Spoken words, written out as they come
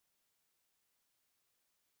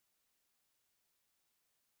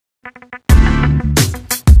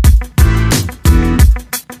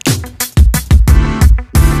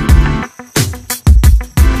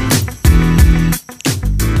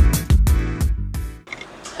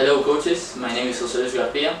Hello coaches, my name is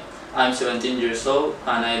Garcia. I'm 17 years old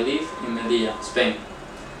and I live in Melilla, Spain.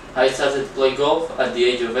 I started to play golf at the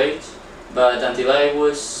age of 8, but until I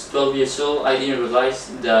was 12 years old I didn't realize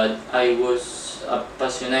that I was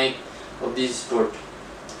passionate of this sport.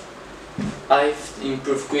 I've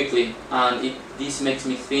improved quickly and this makes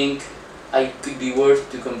me think I could be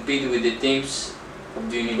worth to compete with the teams of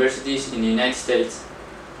the universities in the United States.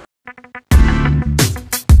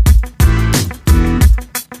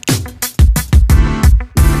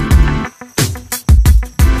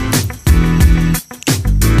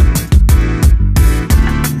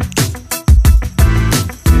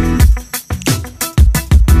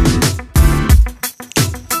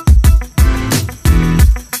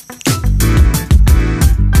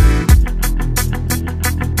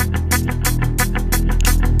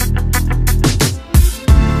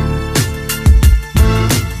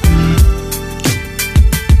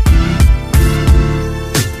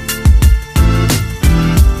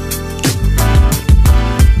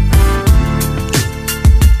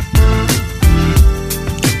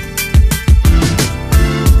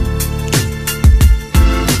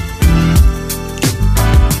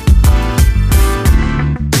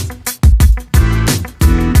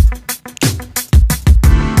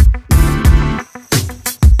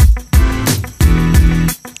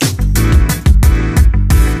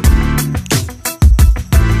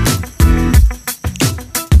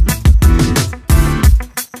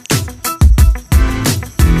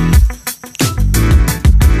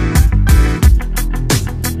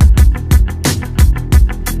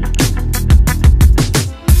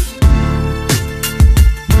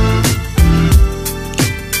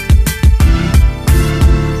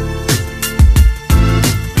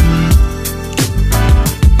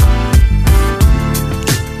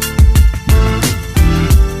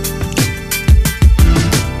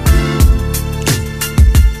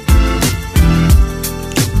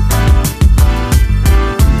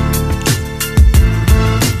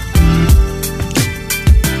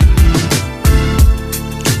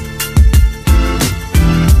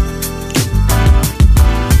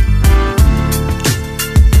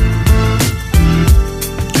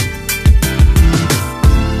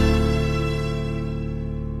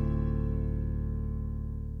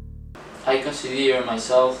 I consider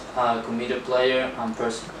myself a committed player and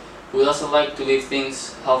person who doesn't like to leave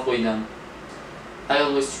things halfway done. I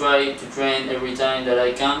always try to train every time that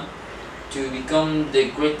I can to become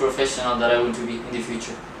the great professional that I want to be in the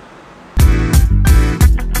future.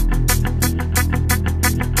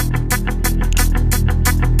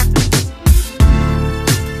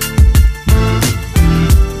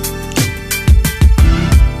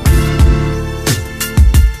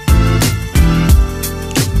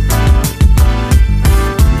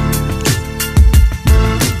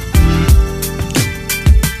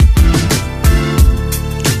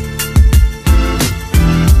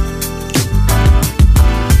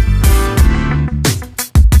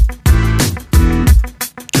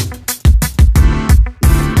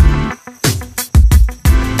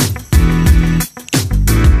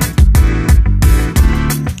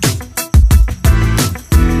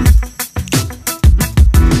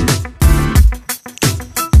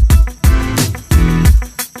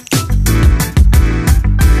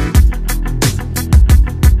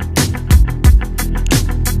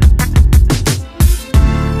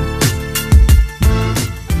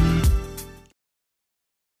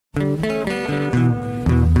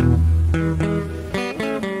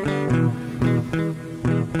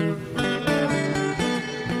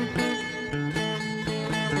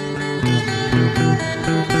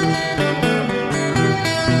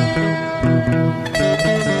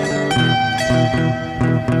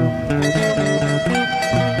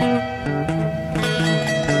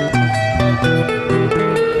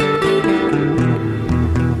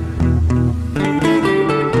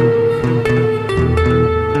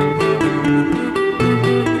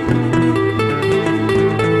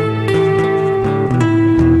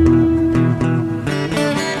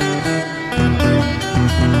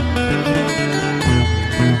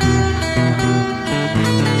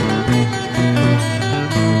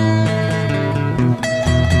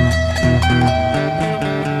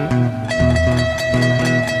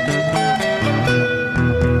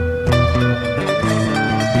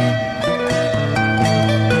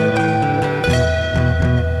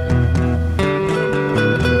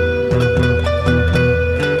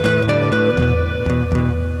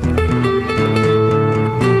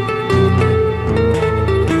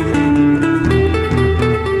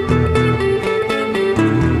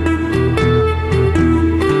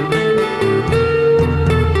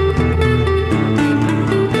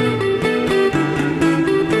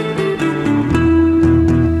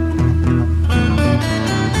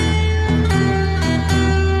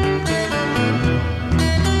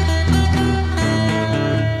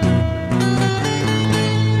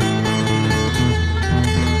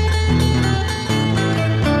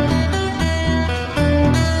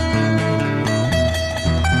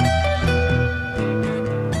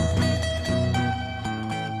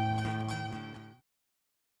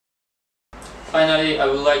 I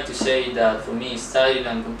would like to say that for me, studying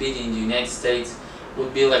and competing in the United States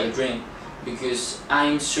would be like a dream, because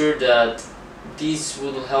I'm sure that this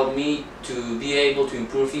will help me to be able to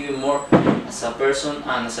improve even more as a person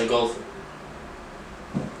and as a golfer.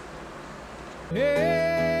 Hey.